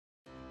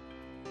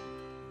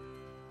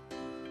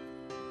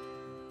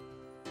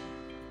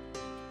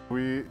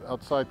We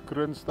outside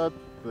Kroonstad,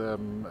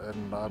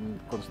 and I'm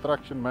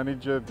construction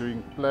manager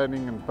doing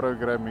planning and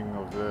programming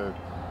of the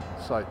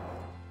site.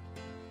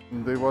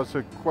 There was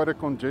quite a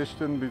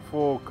congestion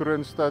before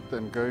Kroonstad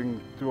and going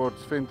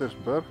towards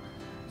Ventersburg,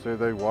 so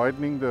they're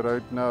widening the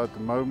road now at the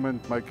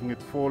moment, making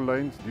it 4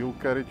 lanes, dual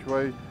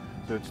carriageway.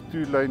 So it's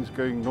 2 lanes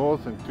going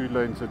north and 2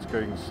 lanes that's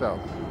going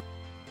south.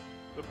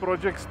 The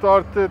project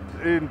started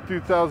in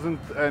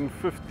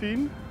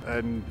 2015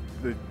 and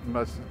it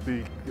must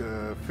be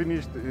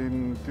finished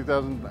in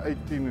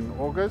 2018 in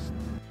August.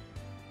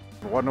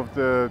 One of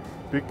the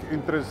big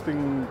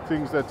interesting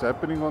things that's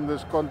happening on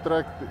this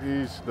contract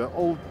is the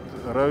old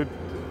road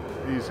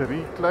is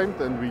reclaimed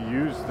and we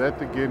use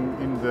that again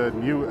in the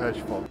new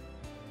asphalt.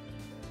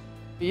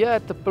 Here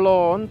at the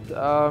plant,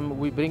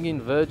 we bring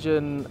in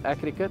virgin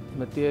aggregate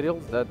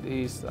materials, that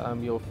is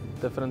your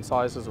different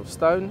sizes of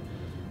stone.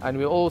 And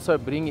we also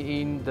bring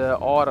in the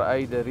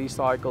RA, the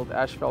recycled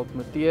asphalt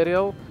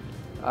material,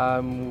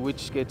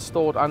 which gets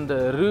stored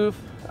under a roof.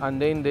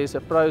 And then there's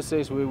a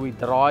process where we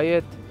dry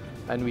it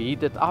and we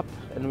heat it up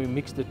and we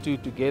mix the two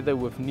together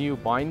with new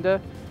binder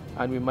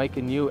and we make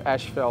a new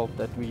asphalt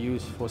that we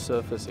use for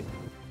surfacing.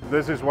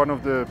 This is one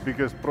of the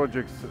biggest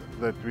projects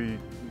that we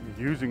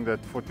using that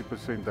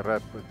 40%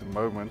 wrap at the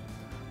moment.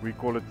 We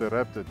call it the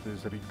wrap, that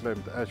is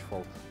reclaimed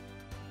asphalt.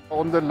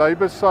 On the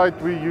labour side,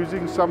 we're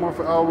using some of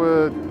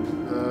our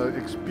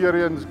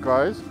experienced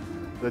guys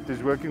that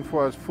is working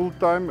for us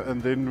full-time,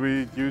 and then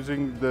we're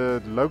using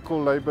the local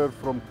labour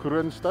from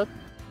Kroonstad.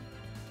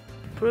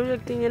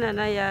 Project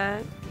ena ya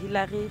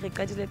Hilary re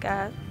qadile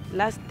ka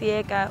last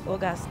year ka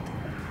August.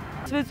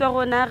 Sebetsa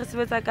rona re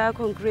sebetsa ka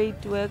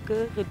concrete work,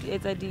 re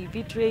etsa di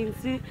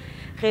V-trains, re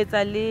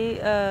etsa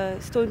le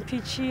stone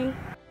pitching.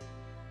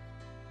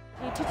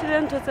 Ke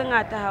ithutile ntho tse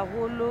ngata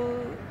haholo,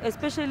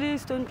 especially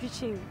stone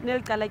pitching. Ne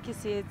le qala ke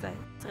se etsa.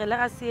 Re la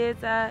ga se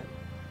etsa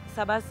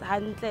sa ba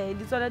hantle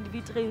le tsona di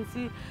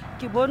V-trains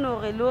ke bone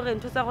hore le hore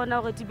ntho tsa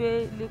rona hore di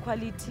be le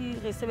quality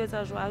re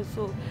sebetsa jwang,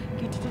 so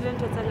ke ithutile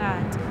ntho tse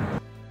ngata.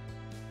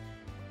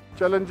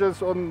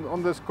 Challenges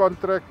on this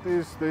contract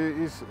is there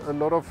is a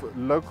lot of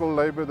local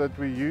labour that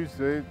we use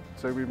there,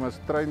 so we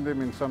must train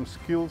them in some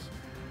skills.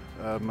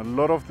 A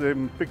lot of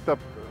them picked up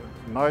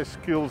nice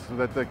skills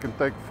that they can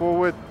take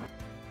forward.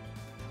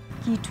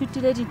 Ke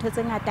ithutile dintho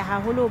tse ngata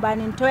haholo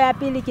hobane ntho ya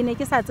pele ke ne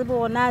ke sa tsebe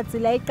hona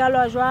tsela e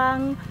qalwa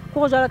jwang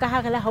go jwalo ka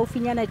ha re le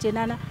haufinyana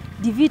tjenana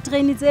di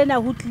V-train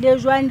tsena ho tlile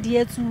jwang di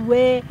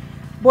etsuwe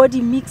bo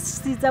di mix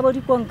tsa bo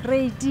di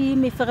concrete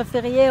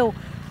meferefere eo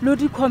le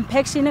di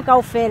compaction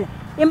kaofela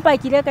empa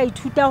ke ile ka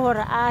ithuta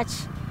hore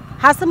atjhe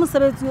ha se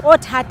mosebetsi o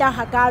thata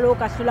hakalo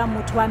ka hlola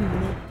motho wa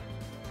mme.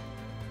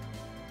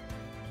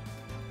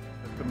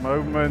 At the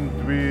moment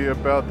we're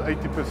about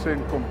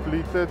 80%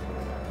 completed.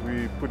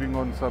 We're putting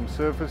on some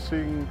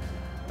surfacing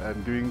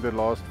and doing the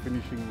last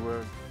finishing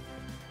work.